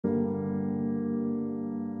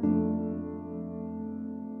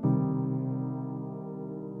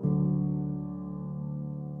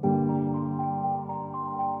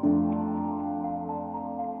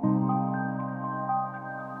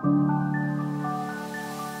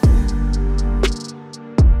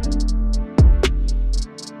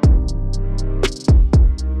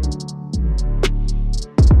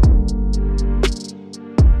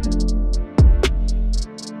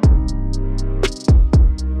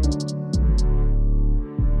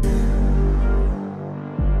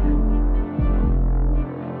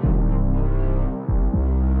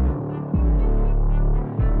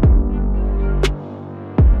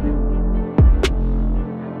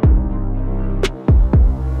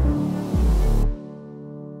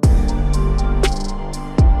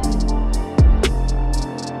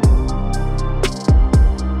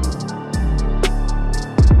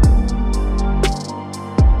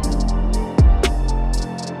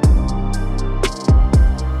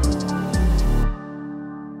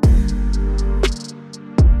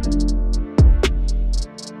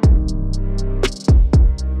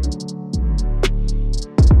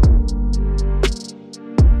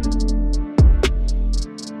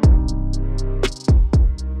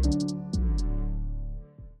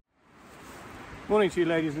Morning to you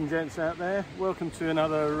ladies and gents out there. Welcome to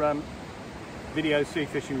another video sea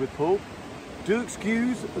fishing with Paul. Do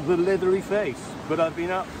excuse the leathery face, but I've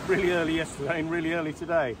been up really early yesterday and really early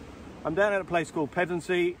today. I'm down at a place called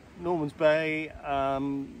Pevensey, Norman's Bay,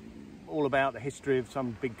 all about the history of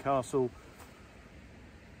some big castle.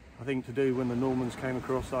 I think to do when the Normans came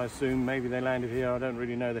across, I assume. Maybe they landed here, I don't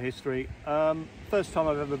really know the history. First time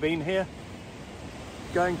I've ever been here.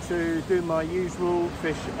 Going to do my usual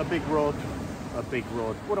fish, a big rod.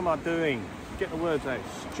 What am I doing? Get the words out,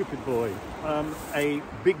 stupid boy. A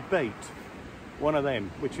big bait, one of them,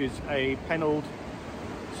 which is a pennelled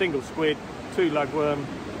single squid, 2 lugworm.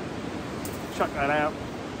 Chuck that out.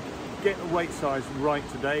 Get the weight size right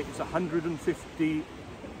today. It's 150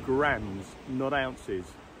 grams, not ounces.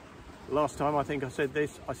 Last time I think I said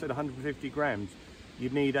this, I said 150 grams.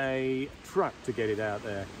 You'd need a truck to get it out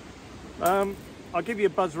there. I'll give you a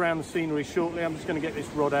buzz around the scenery shortly. I'm just going to get this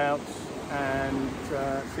rod out and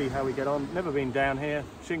see how we get on. Never been down here.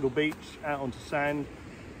 Shingle beach, out onto sand.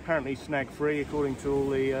 Apparently snag free according to all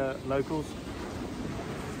the locals.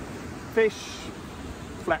 Fish,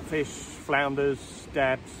 flatfish, flounders,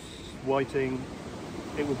 dabs, whiting.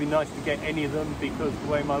 It would be nice to get any of them because the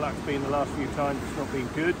way my luck's been the last few times, it's not been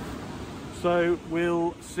good. So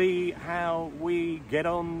we'll see how we get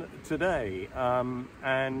on today,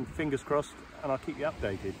 and fingers crossed, and I'll keep you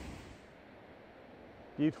updated.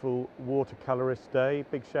 Beautiful watercolourist day.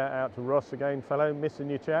 Big shout out to Ross again, fellow. Missing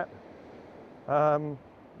you, chap.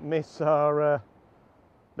 Miss our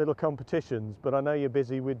little competitions, but I know you're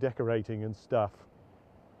busy with decorating and stuff.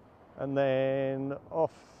 And then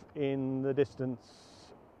off in the distance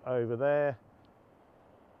over there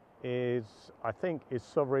is, I think, is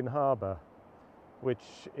Sovereign Harbour,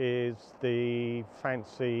 which is the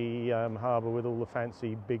fancy harbour with all the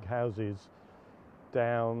fancy big houses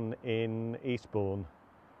down in Eastbourne.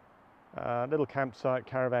 Little campsite,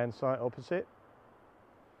 caravan site opposite,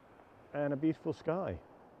 and a beautiful sky.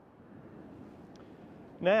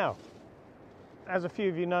 Now, as a few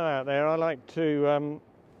of you know out there, I like to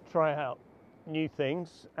try out new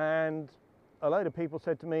things, and a load of people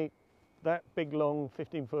said to me, that big long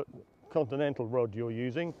 15-foot continental rod you're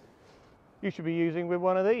using, you should be using with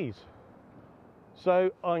one of these.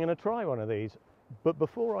 So I'm going to try one of these. But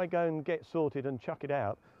before I go and get sorted and chuck it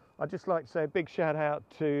out, I'd just like to say a big shout out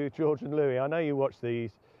to George and Louis. I know you watch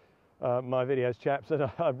these, my videos, chaps, and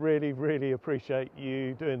I really, really appreciate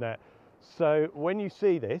you doing that. So when you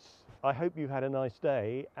see this, I hope you've had a nice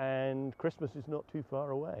day and Christmas is not too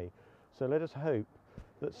far away. So let us hope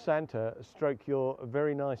that Santa, stroke your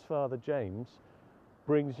very nice father James,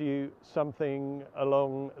 brings you something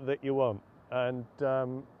along that you want. And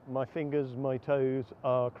my fingers, my toes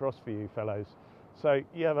are crossed for you fellows. So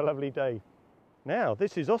you have a lovely day. Now,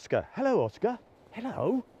 this is Oscar. Hello, Oscar.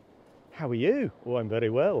 Hello. How are you? Oh, I'm very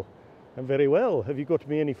well. I'm very well. Have you got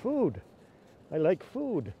me any food? I like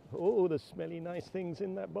food. Oh, there's smelly nice things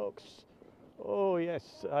in that box. Oh,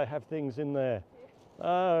 yes, I have things in there.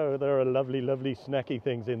 Oh, there are lovely, lovely snacky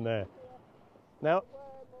things in there. Now,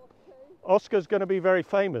 Oscar's going to be very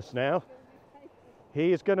famous now.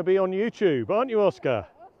 He is going to be on YouTube, aren't you, Oscar?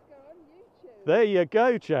 Oscar on YouTube. There you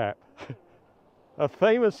go, chap. A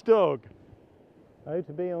famous dog. Oh,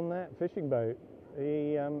 to be on that fishing boat.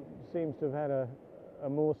 He seems to have had a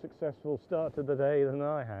more successful start to the day than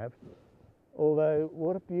I have. Although,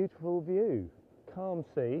 what a beautiful view. Calm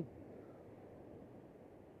sea.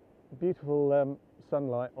 Beautiful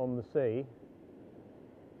sunlight on the sea.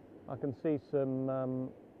 I can see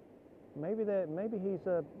some, maybe he's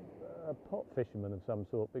a pot fisherman of some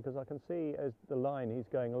sort, because I can see as the line he's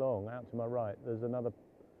going along out to my right, there's another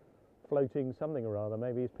floating something or other.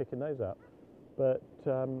 Maybe he's picking those up. But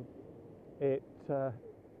it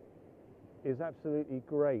is absolutely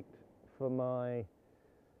great for my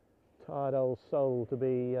tired old soul to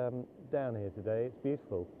be down here today. It's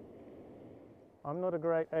beautiful. I'm not a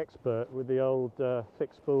great expert with the old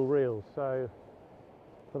fixed spool reels, so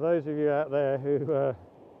for those of you out there who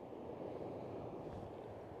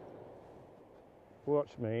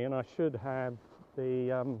watch me, and I should have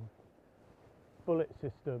the bullet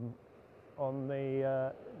system on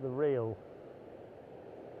the reel,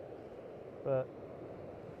 but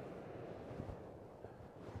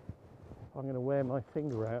I'm going to wear my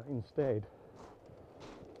finger out instead.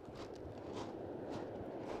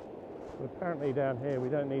 But apparently down here we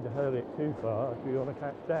don't need to hurl it too far if we want to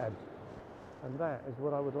catch dabs, and that is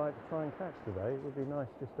what I would like to try and catch today. It would be nice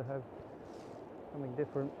just to have something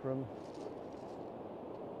different from.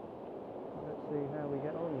 Let's see how we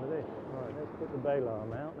get on with this. Right, let's put the bail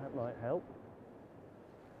arm out, that might help.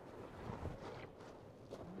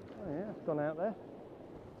 Oh yeah, it's gone out there.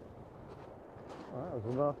 Well, that was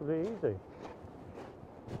remarkably easy.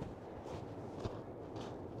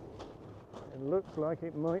 It looks like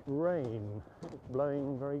it might rain. It's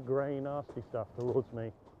blowing very grey, nasty stuff towards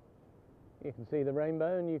me. You can see the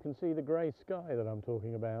rainbow and you can see the grey sky that I'm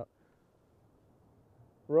talking about.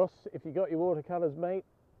 Ross, if you got your watercolours, mate,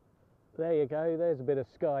 there you go, there's a bit of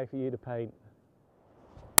sky for you to paint.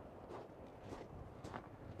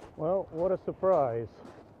 Well, what a surprise.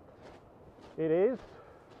 It is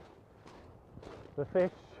the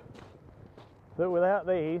fish that without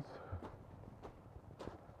these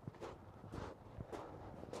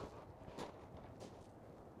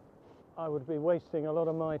I would be wasting a lot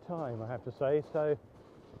of my time, I have to say, so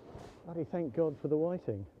bloody thank God for the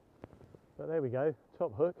whiting. But there we go,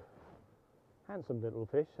 top hook. Handsome little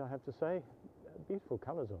fish, I have to say. Beautiful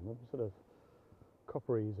colours on them, sort of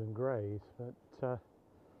copperies and greys. But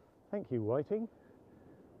thank you, whiting.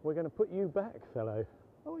 We're going to put you back, fellow.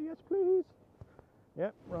 Oh, yes, please.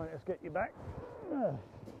 Yep, right, let's get you back.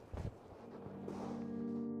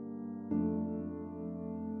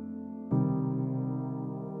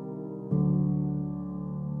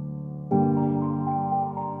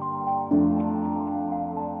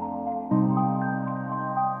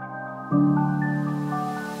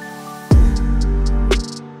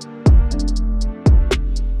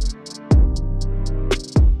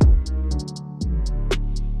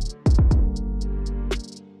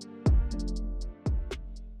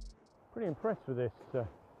 Pretty impressed with this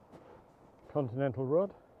continental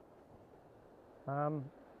rod.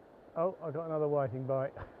 Oh, I got another whiting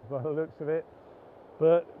bite by the looks of it,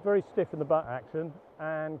 but very stiff in the butt action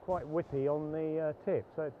and quite whippy on the tip,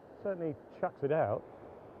 so it certainly chucks it out.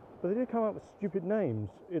 But they do come up with stupid names.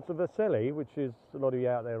 It's a Pevensey, which is a lot of you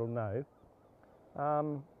out there will know.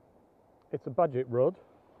 It's a budget rod.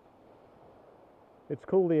 It's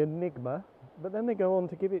called the Enigma, but then they go on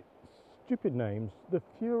to give it stupid names. The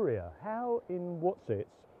Furia. How in whatsits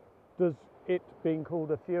does it being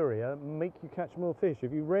called a Furia make you catch more fish?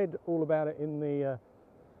 If you read all about it in the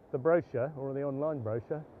brochure or the online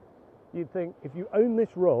brochure, you'd think if you own this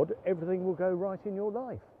rod, everything will go right in your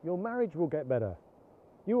life. Your marriage will get better.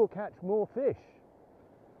 You will catch more fish.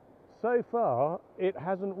 So far, it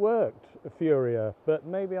hasn't worked, a Furia, but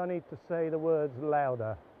maybe I need to say the words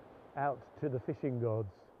louder out to the fishing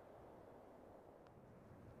gods.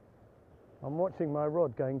 I'm watching my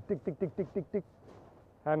rod going dig, dig, dig, dig, dig, dig,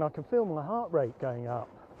 and I can feel my heart rate going up.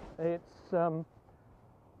 It's,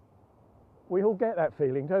 we all get that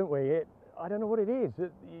feeling, don't we? I don't know what it is.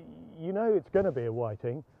 You know it's going to be a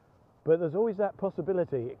whiting, but there's always that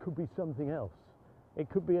possibility it could be something else. It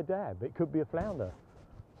could be a dab, it could be a flounder.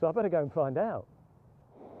 So I better go and find out.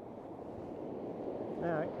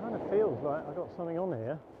 Now it kind of feels like I've got something on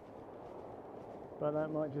here, but that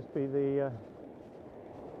might just be the,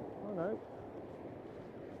 oh no,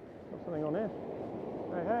 got something on here.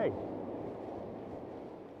 Hey, hey.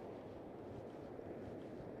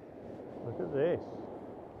 Look at this.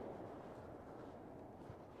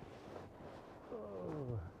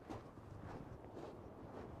 Oh.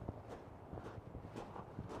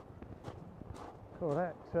 Cool,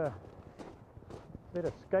 that bit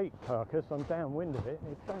of skate carcass, I'm downwind of it,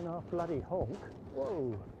 and it's done half bloody honk.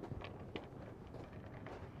 Whoa.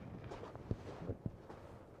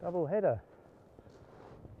 Double header.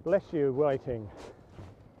 Bless you, whiting.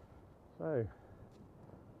 So,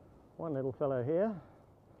 one little fellow here.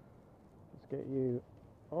 Let's get you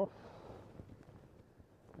off.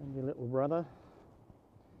 And your little brother.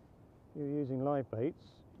 If you're using live baits,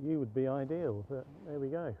 you would be ideal, but there we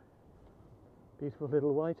go. Beautiful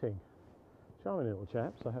little whiting. Charming little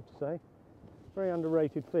chaps, I have to say. Very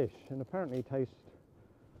underrated fish, and apparently taste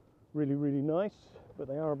really, really nice, but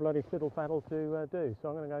they are a bloody fiddle-faddle to do, so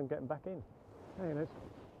I'm going to go and get them back in. Hey, let's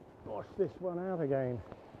wash this one out again.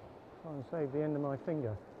 Try and save the end of my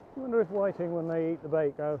finger. I wonder if whiting, when they eat the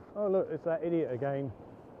bait, go, oh look, it's that idiot again.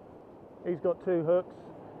 He's got two hooks.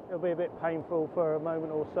 It'll be a bit painful for a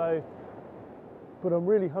moment or so, but I'm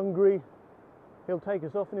really hungry. He'll take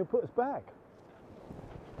us off and he'll put us back.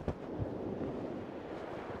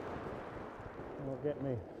 I'll get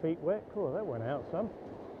my feet wet. Cool, that went out some.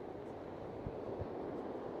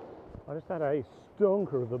 I just had a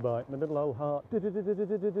stonker of a bite, my little old heart.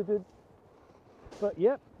 But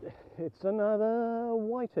yep, it's another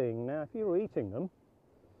whiting. Now, if you're eating them,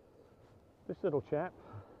 this little chap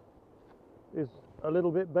is a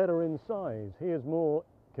little bit better in size. He is more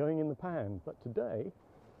going in the pan, but today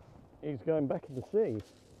he's going back in the sea.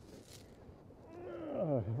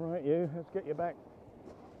 Oh, right, you, let's get you back.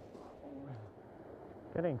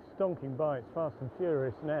 Getting stonking bites fast and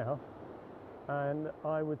furious now, and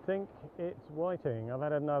I would think it's whiting. I've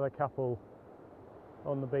had another couple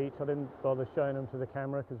on the beach. I didn't bother showing them to the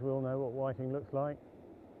camera because we all know what whiting looks like,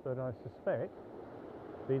 but I suspect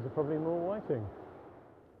these are probably more whiting.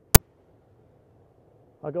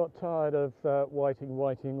 I got tired of whiting and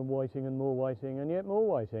more whiting and yet more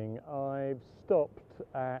whiting. I've stopped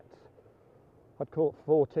at, I'd caught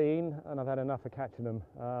 14 and I've had enough of catching them.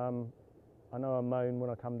 I know I moan when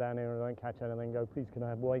I come down here and I don't catch anything and go, please can I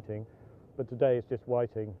have whiting? But today it's just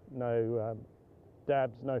whiting, no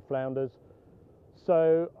dabs, no flounders.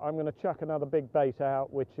 So I'm going to chuck another big bait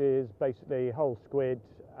out, which is basically whole squid,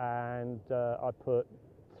 and I put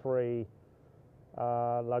 3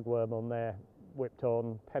 lugworm on there, whipped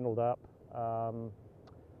on, pennelled up on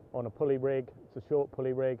a pulley rig. It's a short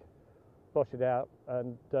pulley rig. Bosh it out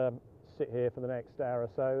and sit here for the next hour or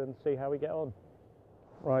so and see how we get on.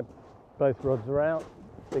 Right, both rods are out,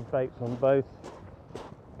 big baits on both.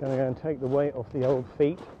 Going to go and take the weight off the old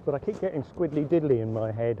feet, but I keep getting squiddly diddly in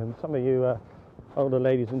my head, and some of you older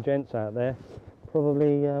ladies and gents out there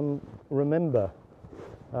probably remember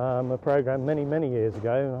a program many years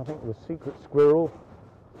ago. I think it was Secret Squirrel,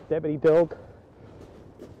 Deputy Dog,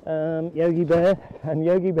 Yogi Bear, and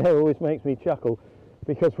Yogi Bear always makes me chuckle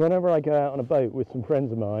because whenever I go out on a boat with some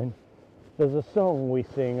friends of mine, there's a song we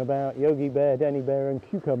sing about Yogi Bear, Danny Bear and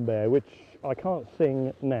Cucumber Bear, which I can't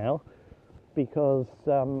sing now because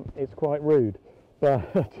it's quite rude,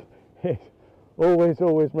 but it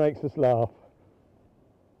always makes us laugh.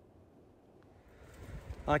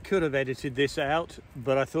 I could have edited this out,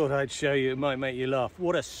 but I thought I'd show you, it might make you laugh.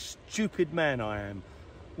 What a stupid man I am.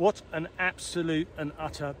 What an absolute and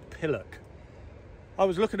utter pillock. I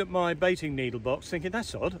was looking at my baiting needle box thinking,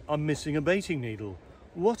 that's odd, I'm missing a baiting needle.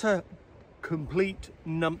 What a complete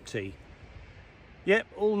numpty. Yep,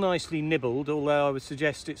 all nicely nibbled, although I would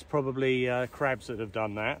suggest it's probably crabs that have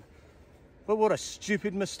done that. But what a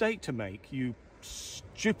stupid mistake to make, you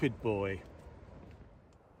stupid boy.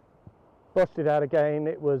 Boshed it out again.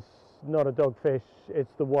 It was not a dogfish,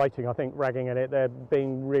 it's the whiting, I think, ragging at it. They're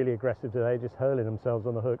being really aggressive today, just hurling themselves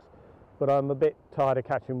on the hooks. But I'm a bit tired of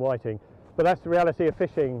catching whiting. But that's the reality of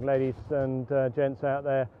fishing, ladies and gents out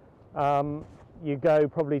there. You go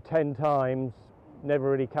probably 10 times, never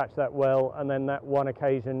really catch that well, and then that one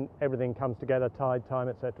occasion everything comes together, tide, time,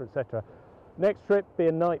 etc, etc. Next trip be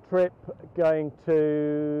a night trip, going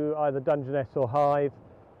to either Dungeness or Hythe.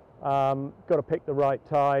 Got to pick the right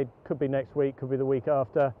tide, could be next week, could be the week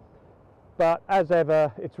after. But as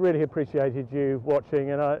ever, it's really appreciated you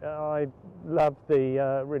watching, and I love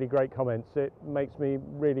the really great comments. It makes me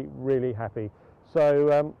really happy.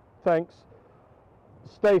 So thanks,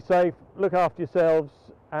 stay safe, look after yourselves,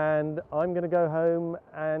 and I'm going to go home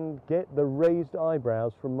and get the raised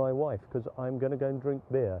eyebrows from my wife because I'm going to go and drink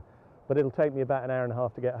beer. But it'll take me about an hour and a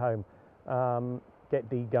half to get home, get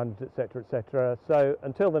degunned, etc, etc. So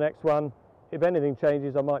until the next one, if anything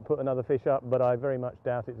changes, I might put another fish up, but I very much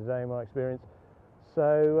doubt it today in my experience.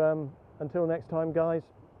 So until next time, guys,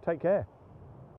 take care.